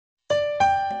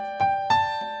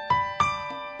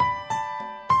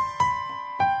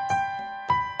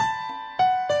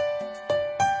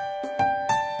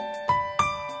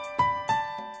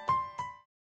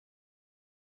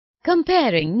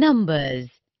Comparing numbers.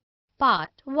 Part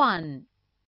 1.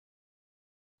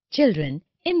 Children,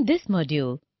 in this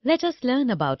module, let us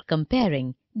learn about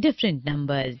comparing different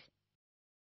numbers.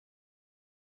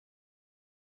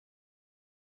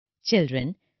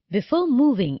 Children, before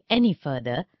moving any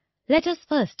further, let us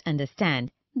first understand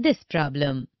this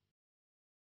problem.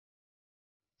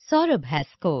 Saurabh has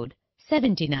scored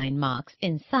 79 marks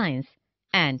in science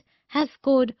and has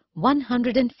scored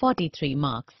 143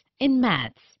 marks in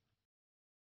maths.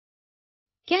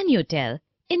 Can you tell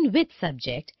in which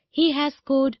subject he has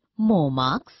scored more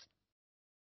marks?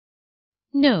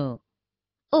 No.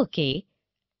 Okay.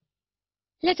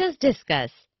 Let us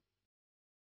discuss.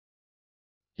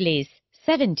 Place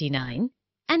 79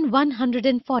 and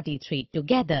 143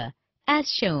 together as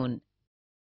shown.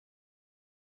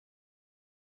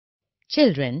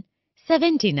 Children,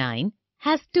 79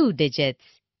 has 2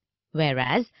 digits,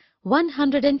 whereas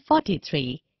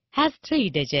 143 has 3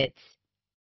 digits.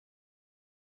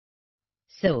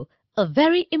 So, a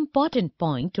very important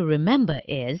point to remember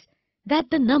is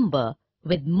that the number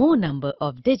with more number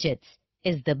of digits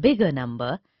is the bigger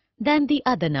number than the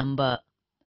other number.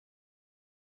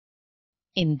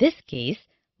 In this case,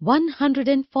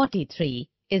 143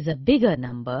 is a bigger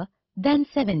number than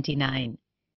 79,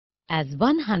 as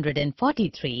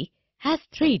 143 has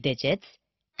 3 digits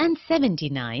and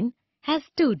 79 has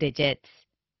 2 digits.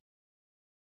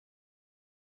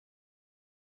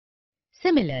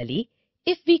 Similarly,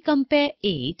 if we compare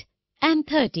 8 and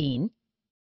 13,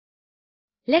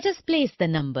 let us place the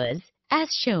numbers as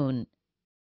shown.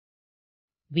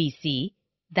 We see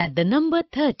that the number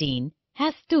 13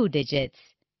 has 2 digits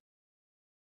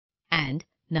and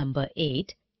number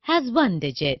 8 has 1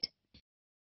 digit.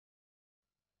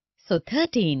 So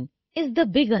 13 is the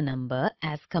bigger number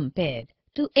as compared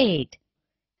to 8,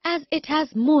 as it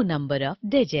has more number of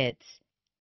digits.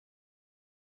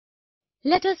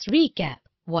 Let us recap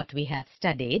what we have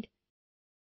studied.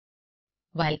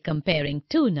 While comparing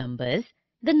two numbers,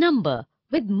 the number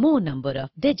with more number of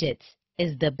digits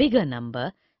is the bigger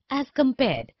number as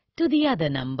compared to the other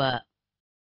number.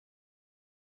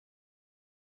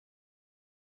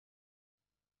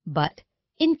 But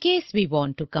in case we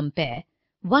want to compare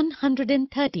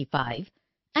 135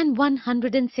 and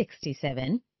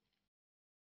 167,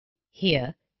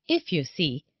 here if you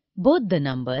see, both the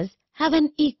numbers have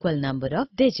an equal number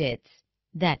of digits,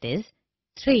 that is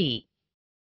 3.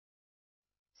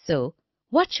 So,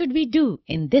 what should we do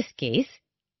in this case?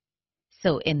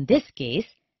 So, in this case,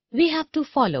 we have to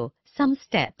follow some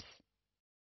steps.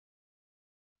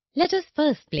 Let us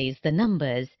first place the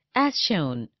numbers as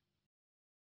shown.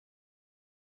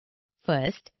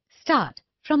 First, start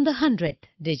from the 100th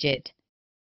digit.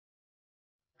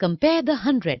 Compare the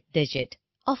 100th digit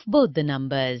of both the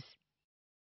numbers.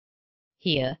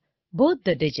 Here, both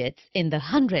the digits in the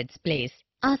hundreds place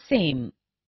are same.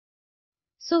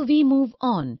 So we move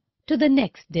on to the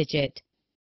next digit.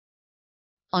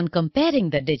 On comparing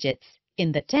the digits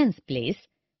in the tens place,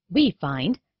 we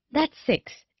find that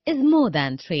 6 is more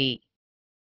than 3.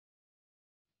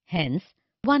 Hence,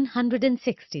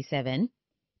 167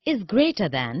 is greater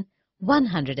than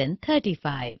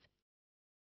 135.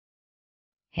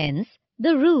 Hence,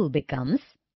 the rule becomes,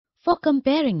 for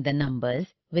comparing the numbers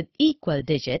with equal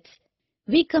digits,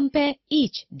 we compare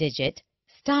each digit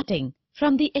starting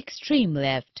from the extreme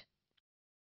left.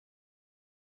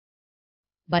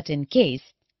 But in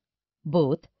case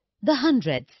both the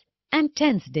hundreds and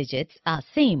tens digits are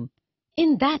same,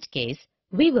 in that case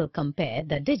we will compare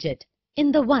the digit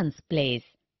in the ones place.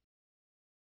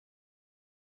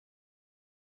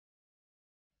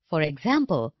 For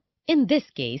example, in this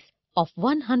case of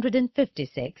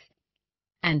 156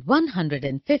 and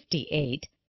 158,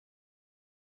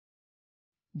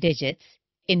 digits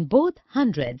in both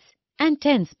hundreds and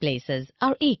tens places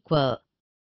are equal.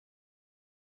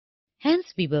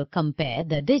 Hence, we will compare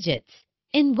the digits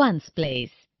in ones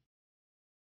place.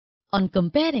 On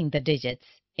comparing the digits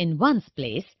in ones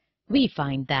place, we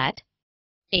find that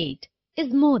 8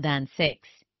 is more than 6.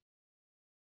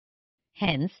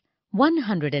 Hence,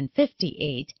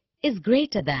 158 is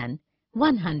greater than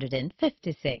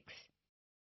 156.